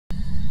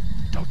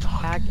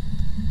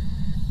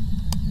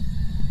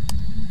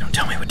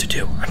to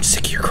do. I'm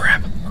sick of your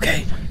crap,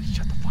 okay?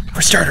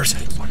 For starters,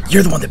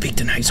 you're the one that peaked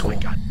in high school,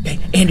 okay?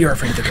 And you're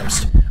afraid of the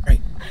ghost,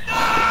 right?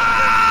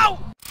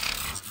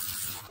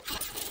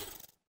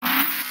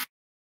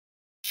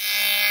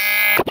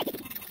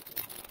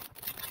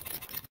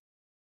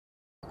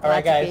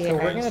 Alright guys, so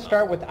we're going to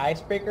start with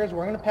icebreakers.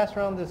 We're going to pass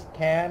around this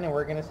can and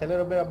we're going to say a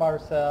little bit about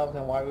ourselves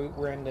and why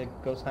we're in the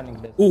ghost hunting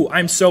business. Ooh,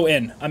 I'm so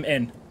in. I'm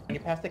in. When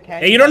you pass the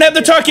can, hey, you don't have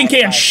the talking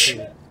can! Shh!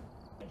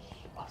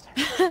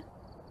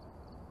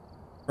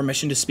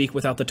 Permission to speak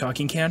without the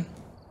talking can?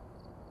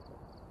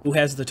 Who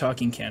has the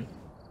talking can?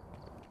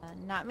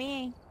 Not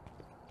me.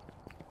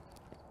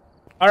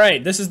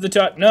 Alright, this is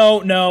the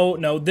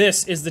no,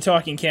 this is the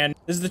talking can.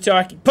 This is the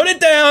talking- Put it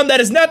down! That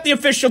is not the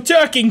official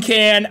talking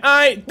can!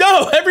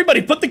 No!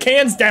 Everybody put the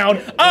cans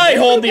down! I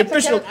hold the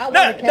official-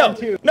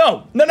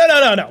 No!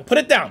 Put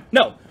it down!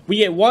 No! We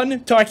get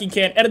one talking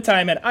can at a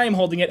time and I am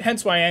holding it,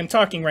 hence why I am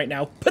talking right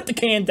now. Put the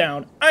can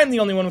down. I'm the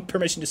only one with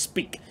permission to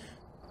speak.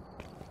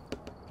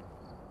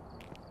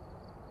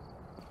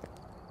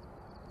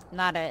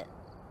 Not it.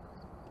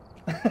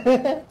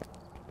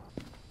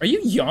 Are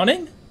you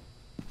yawning?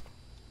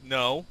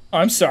 No. Oh,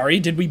 I'm sorry,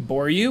 did we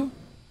bore you?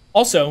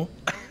 Also,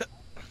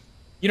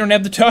 you don't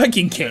have the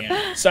talking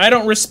can, so I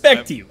don't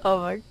respect you. Oh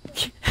my.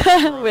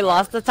 We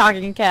lost the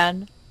talking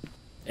can.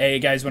 Hey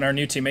guys, when our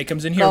new teammate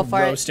comes in here,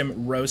 roast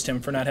him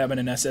for not having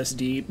an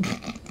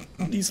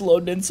SSD. He's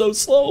loading in so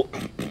slow.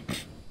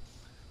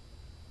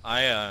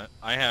 I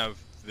have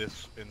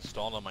this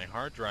installed on my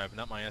hard drive,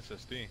 not my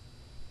SSD.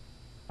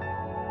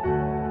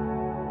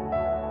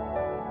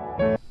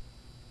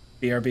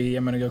 BRB,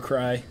 I'm gonna go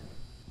cry.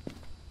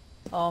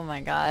 Oh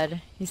my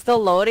god. He's still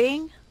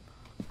loading?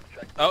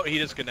 Oh, he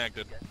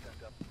disconnected.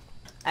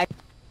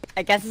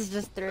 I guess it's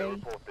just 3.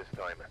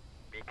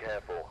 Be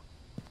careful.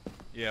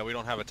 Yeah, we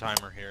don't have a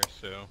timer here,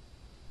 so...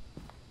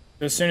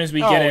 As soon as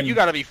we get in... you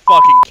gotta be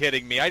fucking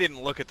kidding me. I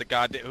didn't look at the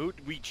goddamn...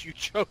 you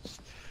chose...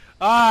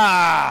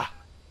 Ah!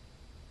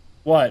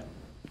 What?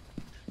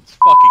 It's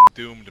fucking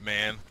doomed,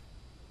 man.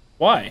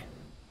 Why?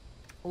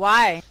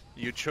 Why?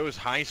 You chose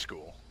high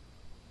school.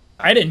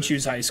 I didn't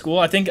choose high school.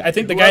 I think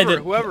the guy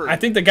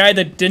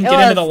that didn't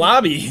get into the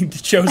lobby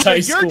chose high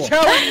school. You're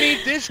telling me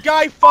this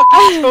guy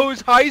fucking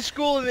chose high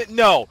school and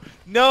no.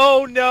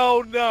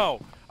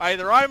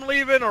 Either I'm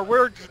leaving or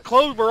we're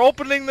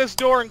opening this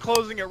door and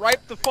closing it right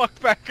the fuck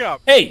back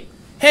up. Hey,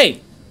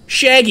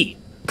 Shaggy,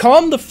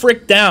 calm the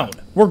frick down.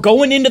 We're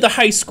going into the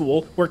high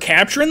school, we're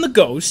capturing the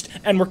ghost,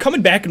 and we're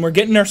coming back and we're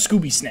getting our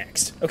Scooby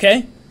snacks,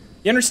 okay?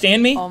 You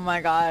understand me? Oh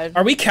my god.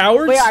 Are we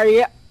cowards? Wait,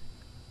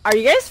 are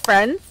you guys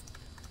friends?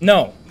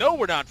 No. No,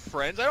 we're not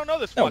friends. I don't know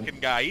this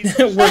fucking guy.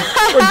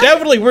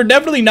 we're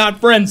definitely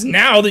not friends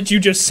now that you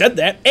just said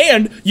that,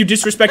 and you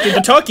disrespected the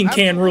talking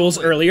can rules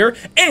earlier,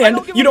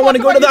 and you don't want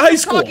to go to the high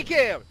school.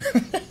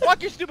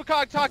 Fuck your stupid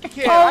talking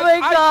can. Oh my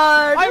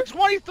god. I'm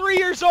 23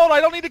 years old. I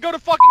don't need to go to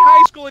fucking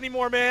high school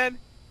anymore, man.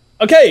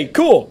 Okay,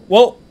 cool.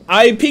 Well,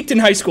 I peaked in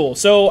high school,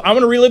 so I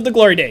want to relive the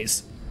glory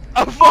days.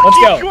 Let's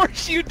go. Of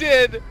course you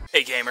did.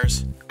 Hey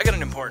gamers, I got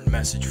an important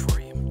message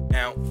for you.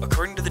 Now,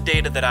 according to the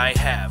data that I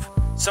have,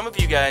 some of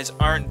you guys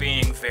aren't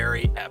being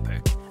very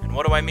epic. And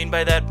what do I mean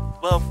by that?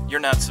 Well,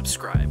 you're not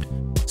subscribed.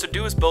 So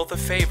do us both a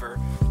favor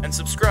and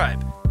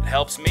subscribe. It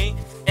helps me,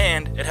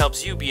 and it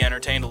helps you be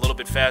entertained a little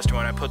bit faster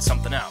when I put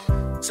something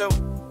out. So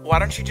why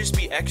don't you just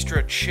be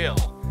extra chill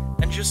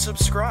and just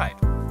subscribe?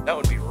 That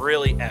would be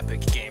really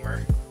epic,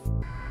 gamer.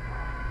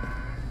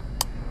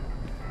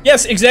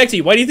 Yes, exactly.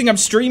 Why do you think I'm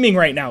streaming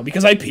right now?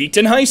 Because I peaked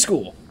in high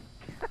school.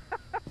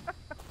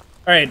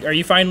 Alright, are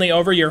you finally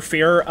over your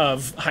fear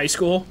of high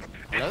school?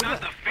 It's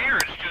not the fear,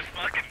 it's just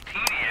fucking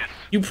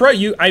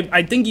tedious.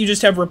 I think you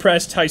just have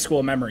repressed high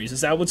school memories.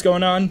 Is that what's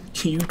going on?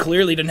 You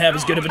clearly didn't have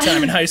as good of a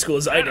time in high school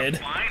as I did.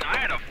 I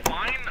had a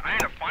fine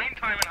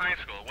time in high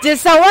school. Did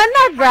someone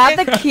not grab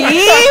the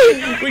key?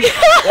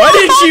 Why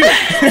did you?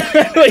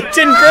 Like,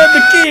 didn't grab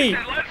the key.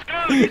 Let's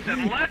go. You said,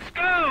 let's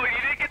go. You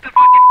didn't get the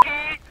fucking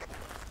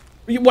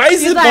key. Why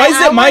is it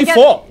my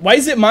fault? Why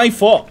is it my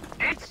fault?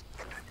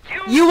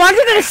 You wanted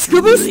a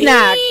Scooby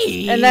snack,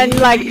 and then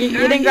like you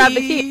didn't grab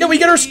the key. Yeah, we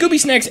get our Scooby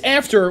snacks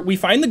after we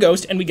find the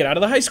ghost and we get out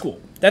of the high school.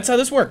 That's how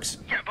this works.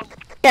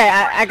 Okay,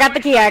 I got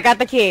the key. I got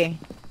the key.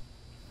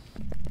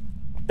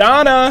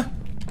 Donna,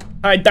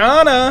 hi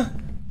Donna.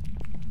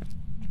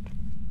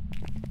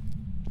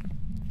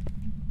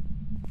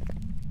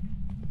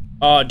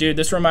 Oh, dude,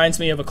 this reminds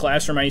me of a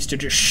classroom I used to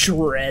just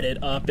shred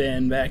it up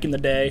in back in the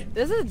day.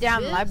 This is a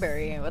damn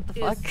library. What the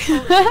fuck?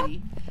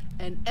 Totally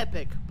an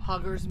epic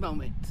poggers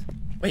moment.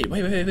 Wait,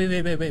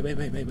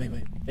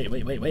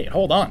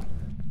 hold on.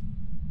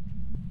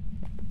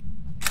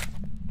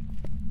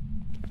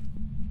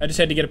 I just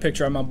had to get a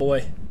picture of my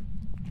boy.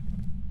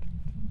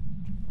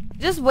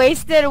 Just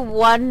wasted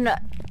one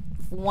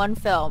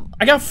film.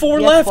 I got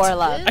 4 left. 4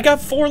 left. I got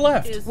 4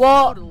 left.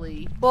 Well,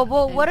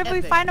 what if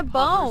we find a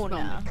bone?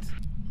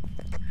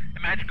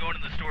 Imagine going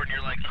to the store and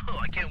you're like, oh,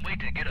 I can't wait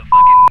to get a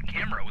fucking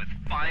camera with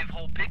 5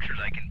 whole pictures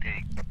I can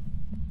take.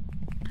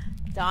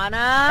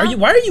 Donna?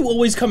 Why are you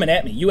always coming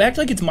at me? You act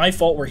like it's my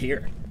fault we're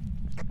here.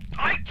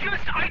 I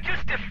I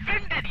just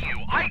defended you.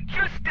 I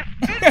just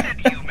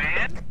defended you,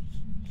 man.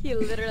 He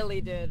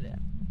literally did.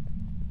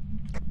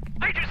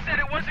 I just said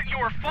it wasn't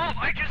your fault.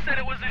 I just said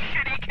it was a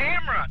shitty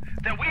camera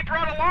that we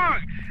brought along.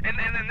 And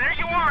then there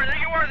you are. There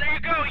you are. There you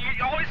go.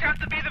 You always have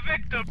to be the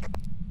victim.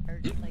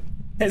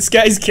 This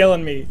guy's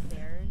killing me.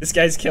 This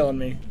guy's killing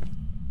me.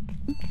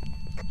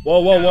 Whoa,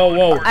 whoa, whoa,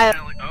 whoa.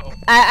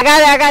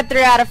 I got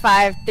 3 out of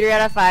 5. 3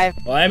 out of 5.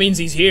 Well, that means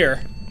he's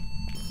here.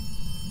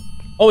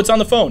 Oh, it's on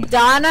the phone.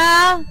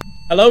 Donna?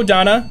 Hello,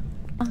 Donna.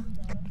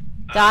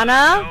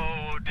 Donna?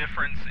 No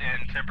difference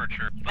in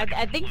temperature.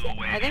 I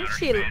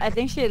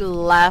think she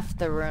left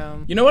the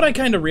room. You know what I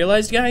kind of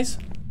realized, guys?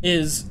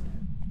 Is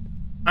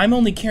I'm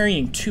only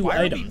carrying 2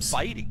 Why items. Are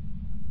we fighting?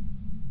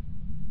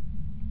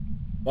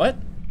 What?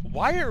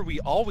 Why are we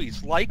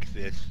always like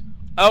this?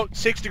 Oh,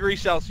 6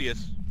 degrees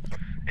Celsius.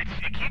 It's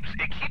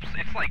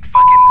like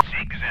fucking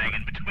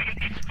zigzagging between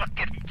these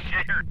fucking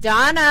chairs.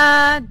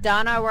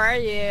 Donna, where are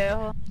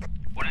you?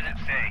 What does it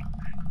say?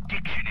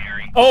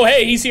 Dictionary. Oh,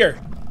 hey, he's here.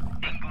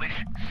 English,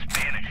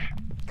 Spanish.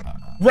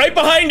 Right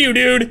behind you,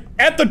 dude.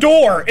 At the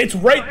door. It's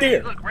right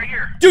there. Look, right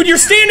here. Dude, you're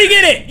standing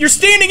in it. You're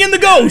standing in the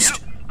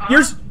ghost.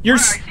 Yep. You're.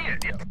 I see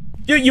it. Yep.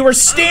 Dude, you were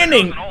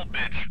standing. An old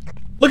bitch.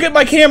 Look at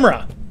my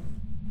camera.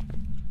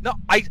 No,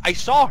 I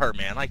saw her,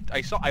 man.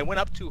 I went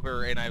up to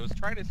her and I was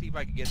trying to see if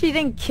I could get. She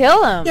didn't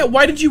kill him. Yeah,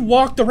 why did you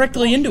walk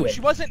directly into it?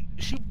 She wasn't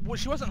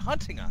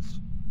hunting us.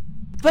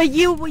 But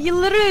you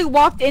literally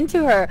walked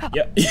into her.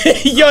 Yeah.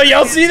 Yo,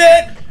 y'all see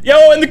that?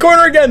 Yo, in the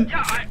corner again.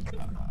 Yeah,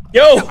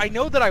 Yo. I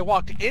know that I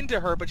walked into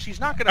her, but she's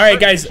not gonna. All right,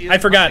 hurt me. guys, She I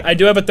isn't forgot. hunting I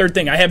do have a third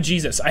thing. I have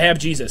Jesus.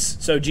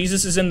 So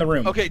Jesus is in the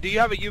room. Okay, do you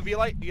have a UV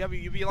light? Do you have a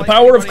UV light? The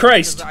power of Anybody?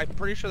 Christ. Because I'm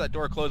pretty sure that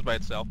door closed by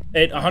itself.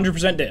 It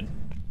 100% did.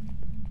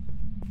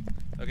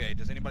 Okay,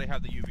 does anybody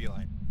have the UV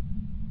light?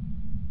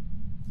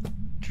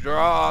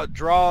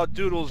 Draw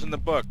doodles in the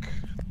book.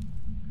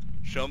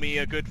 Show me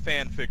a good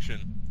fan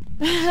fiction.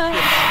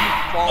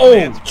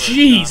 Oh,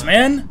 jeez,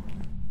 man.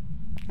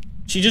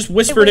 She just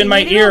whispered in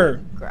my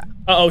ear.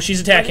 Uh-oh, she's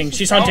attacking.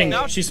 She's hunting.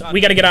 now She's. she's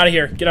We gotta get out of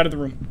here. Get out of the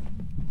room.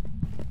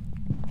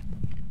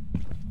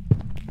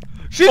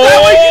 She's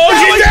Oh,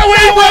 she's that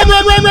way! Run,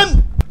 run, run,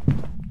 run!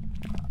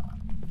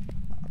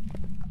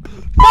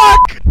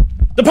 Fuck!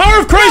 The power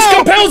of Christ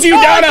compels you,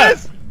 Donna!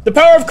 The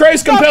power of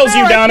Christ compels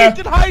you, I Donna!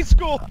 peaked in high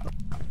school!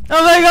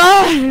 Oh my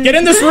god! Get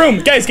in this room!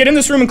 Guys, get in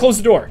this room and close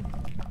the door.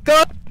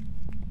 Go.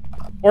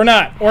 Or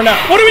not. Or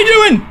not. What are we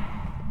doing?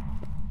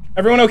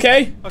 Everyone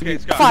okay? Okay,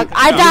 it's gone. Fuck, It's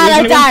I gone.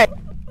 died, I died.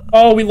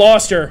 Oh, we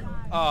lost her.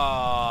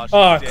 Oh, she's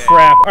Oh, dead.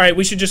 crap. Alright,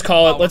 we should just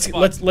call it. Oh,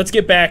 Let's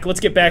get back. Let's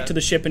get back to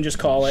the ship and just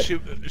call it.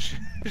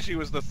 She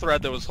was the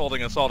thread that was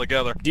holding us all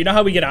together. Do you know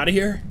how we get out of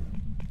here?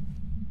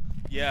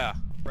 Yeah,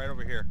 right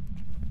over here.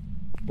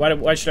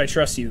 Why should I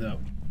trust you, though?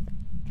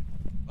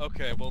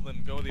 Okay, well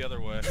then go the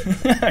other way.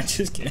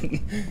 Just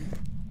kidding.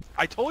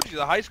 I told you,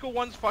 the high school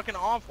one's fucking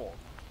awful.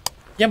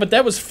 Yeah, but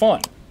that was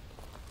fun.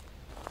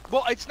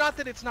 Well, it's not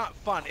that it's not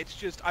fun, it's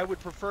just I would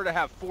prefer to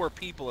have 4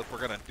 people if we're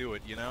gonna do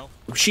it, you know?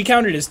 She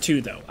counted as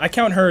 2, though. I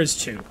count her as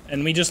 2,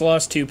 and we just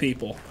lost 2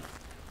 people.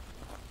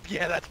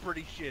 Yeah, that's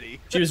pretty shitty.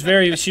 She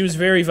was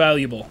very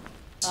valuable.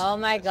 Oh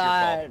my That's your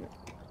fault.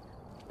 god.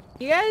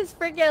 You guys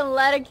freaking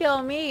let it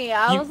kill me.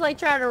 I was like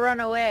trying to run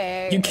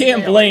away. You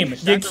can't blame. You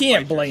can't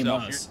sacrifice blame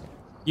yourself. us.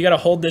 You gotta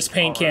hold this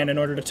paint can in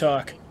order to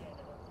talk.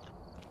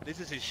 This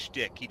is his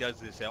shtick. He does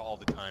this all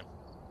the time.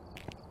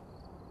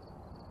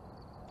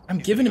 I'm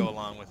He's giving gonna him. go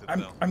along with it,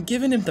 though. I'm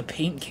giving him the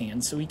paint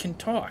can so he can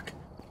talk.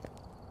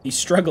 He's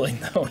struggling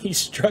though. He's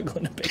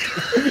struggling a bit.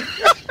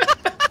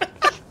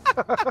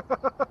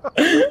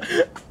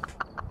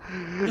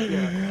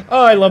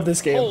 Oh, I love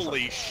this game.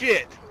 Holy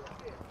shit!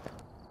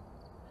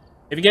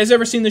 Have you guys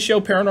ever seen the show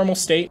Paranormal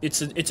State?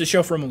 It's a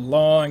show from a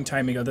long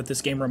time ago that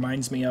this game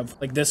reminds me of.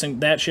 Like this and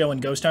that show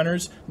and Ghost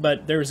Hunters.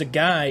 But there was a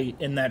guy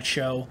in that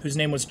show whose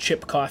name was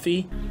Chip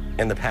Coffey.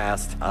 In the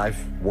past,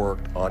 I've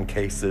worked on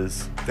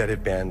cases that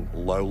have been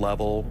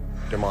low-level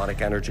demonic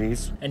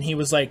energies. And he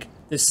was like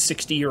this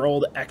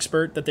 60-year-old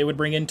expert that they would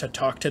bring in to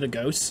talk to the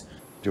ghosts.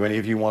 Do any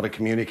of you want to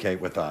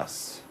communicate with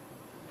us?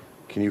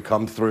 Can you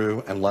come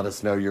through and let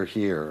us know you're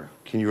here?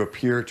 Can you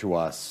appear to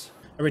us?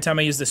 Every time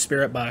I use the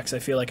spirit box, I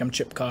feel like I'm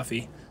Chip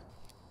Coffey.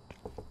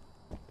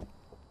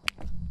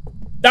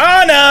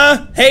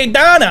 Donna! Hey,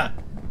 Donna!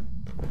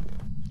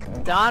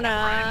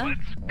 Donna.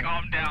 Let's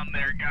calm down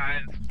there,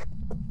 guys.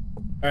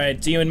 All right,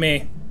 it's you and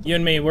me. You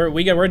and me.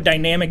 We're a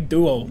dynamic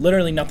duo.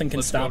 Literally nothing can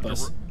Let's stop go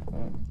us.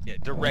 Yeah,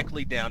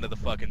 directly down to the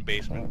fucking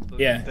basement.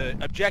 Yeah.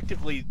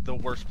 Objectively, the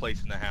worst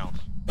place in the house.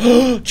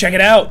 Check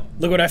it out!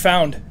 Look what I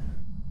found.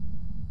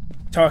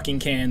 Talking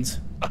cans.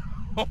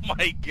 Oh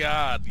my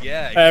god,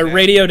 yeah. Exactly.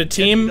 Radio to Guess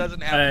who team.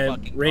 doesn't have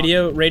fucking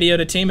Radio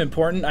to team.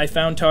 Important. I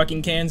found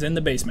talking cans in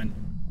the basement.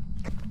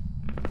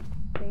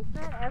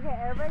 Basement? Okay,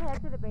 everybody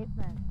head to the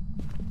basement.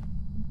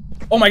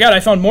 Oh my god! I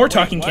found more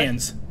talking what?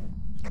 cans.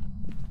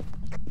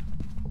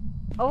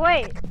 Oh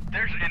wait,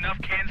 There's enough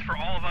cans for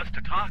all of us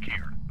to talk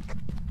here.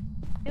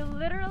 you're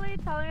literally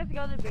telling us to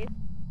go to the basement?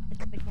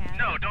 The can?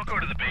 No, don't go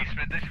to the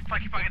basement. This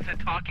fucking said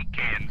talking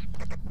cans.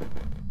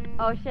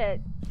 Oh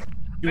shit.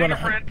 You wanna...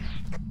 Fingerprints.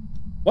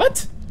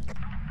 What?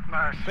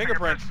 Nice.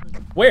 Fingerprints.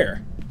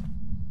 Where?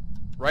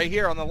 Right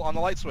here on the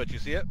light switch. You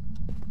see it?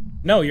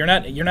 No, you're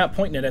not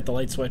pointing it at the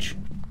light switch.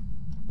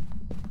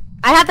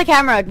 I have the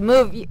camera.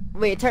 Move.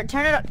 Wait, turn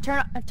it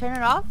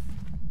off.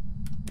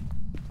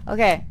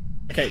 Okay.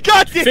 Okay.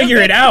 God damn Figure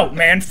it out,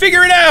 man.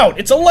 Figure it out.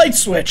 It's a light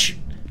switch.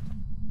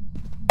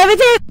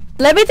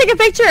 Let me take a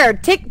picture.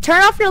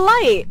 Turn off your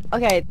light.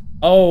 Okay.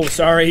 Oh,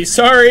 sorry.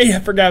 I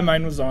forgot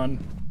mine was on.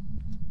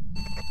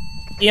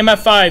 EMF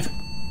 5.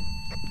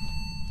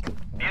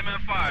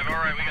 EMF 5. All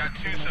right, we got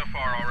 2 so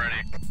far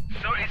already.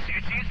 So it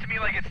seems to me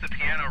like it's the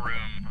piano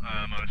room,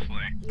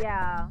 mostly.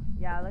 Yeah,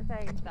 it looks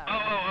like that.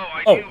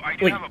 I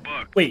do have a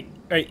book. Wait,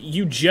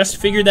 you just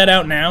figured that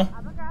out now?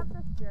 I'm gonna grab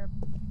this beer.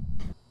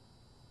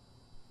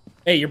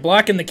 Hey, you're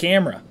blocking the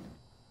camera.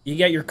 You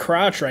got your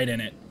crotch right in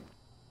it.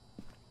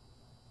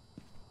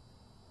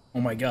 Oh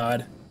my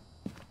god.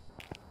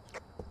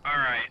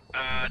 Alright,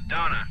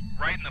 Donna,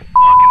 write in the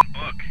fucking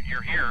book.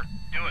 You're here.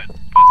 Do it,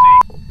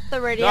 pussy.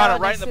 The radio. Donna,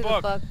 write next in the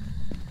to book.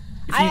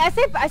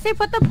 I say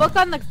put the book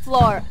on the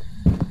floor.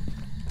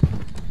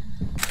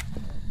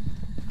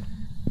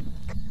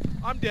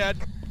 I'm dead.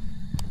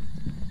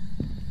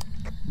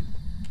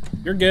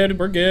 You're good,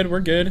 we're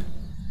good.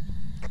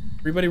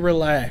 Everybody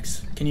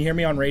relax. Can you hear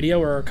me on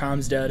radio or are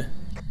comms dead?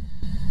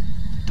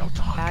 Don't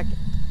talk.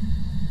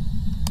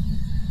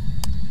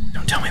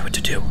 Don't tell me what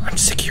to do. I'm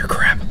sick of your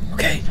crap,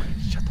 okay?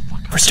 Shut the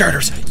fuck up. For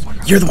starters,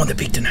 you're the one that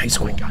peaked in high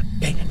school.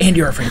 Okay? And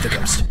you're afraid of the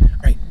ghost.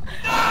 Alright?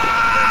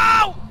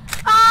 No!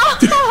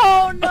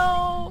 Oh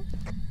no!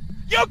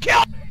 You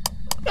killed me!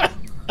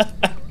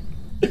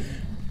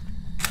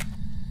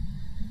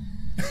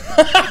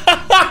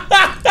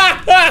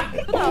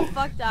 Who the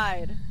fuck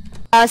died?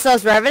 So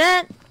it's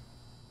Revenant?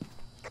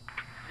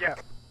 Yeah.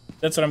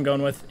 That's what I'm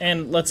going with.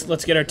 And let's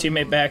get our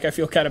teammate back. I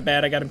feel kind of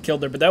bad I got him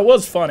killed there, but that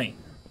was funny.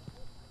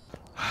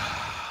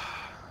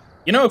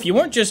 You know, if you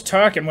weren't just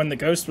talking when the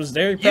ghost was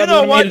there, you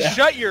know what?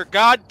 Shut your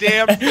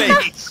goddamn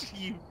face,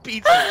 you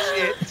piece of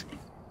shit.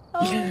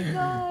 Oh my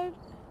god.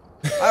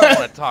 I don't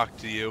want to talk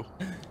to you.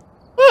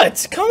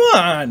 What? Come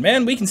on,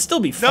 man. We can still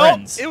be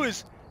friends. No, it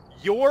was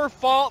your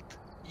fault.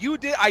 You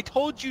did. I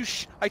told you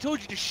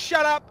to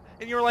shut up,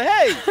 and you were like,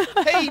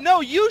 "Hey,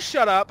 no, you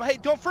shut up. Hey,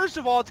 don't. First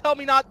of all, tell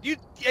me not. You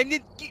and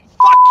then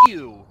fuck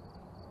you."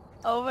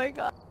 Oh my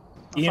god.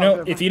 You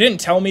know, if you didn't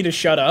tell me to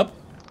shut up,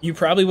 you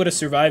probably would have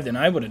survived, and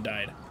I would have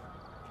died.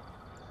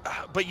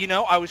 But you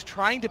know, I was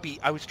trying to be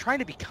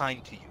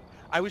kind to you.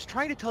 I was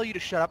trying to tell you to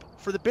shut up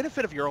for the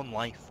benefit of your own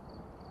life.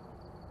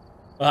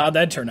 Well, how'd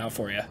that turn out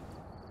for you?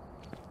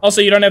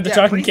 Also, you don't have the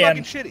talking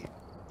can. Fucking shitty.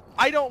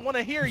 I don't want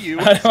to hear you.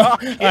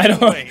 I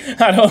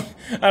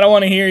don't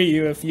want to hear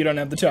you if you don't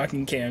have the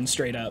talking can.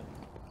 Straight up.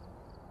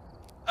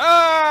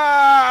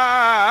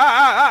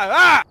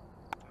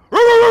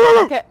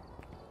 Okay.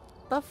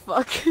 The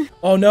fuck?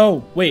 Oh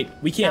no! Wait,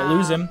 we can't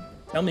lose him.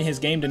 Tell me his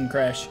game didn't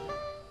crash.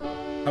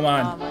 Come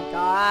on. Oh my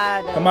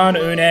god. Come on,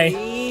 Une.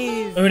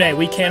 Please. Une,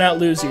 we cannot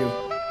lose you.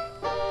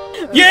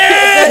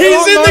 Yeah,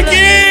 he's in the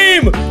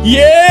game!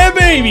 Yeah,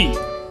 baby!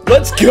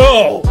 Let's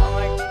go! Oh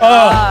my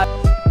god.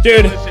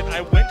 Dude. Listen,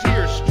 I went to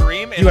your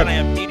stream and then I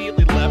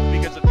immediately left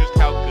because of just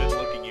how good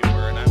looking you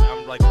were, and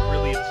I'm like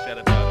really upset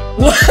about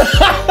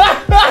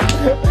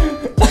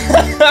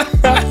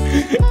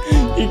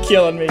it. You're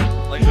killing me.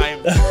 Like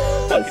I'm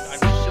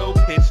so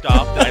pissed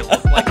off that I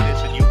look like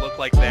this and you look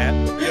like that.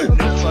 You have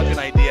no fucking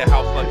idea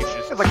how fucking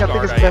just like I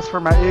think it's best for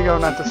my ego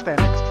not to stand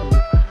next to you.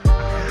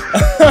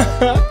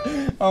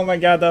 Oh my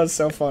god, that was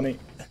so funny.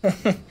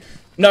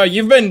 No,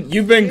 you've been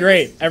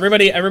great.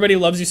 Everybody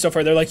loves you so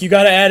far. They're like, you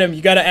gotta add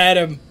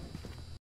him.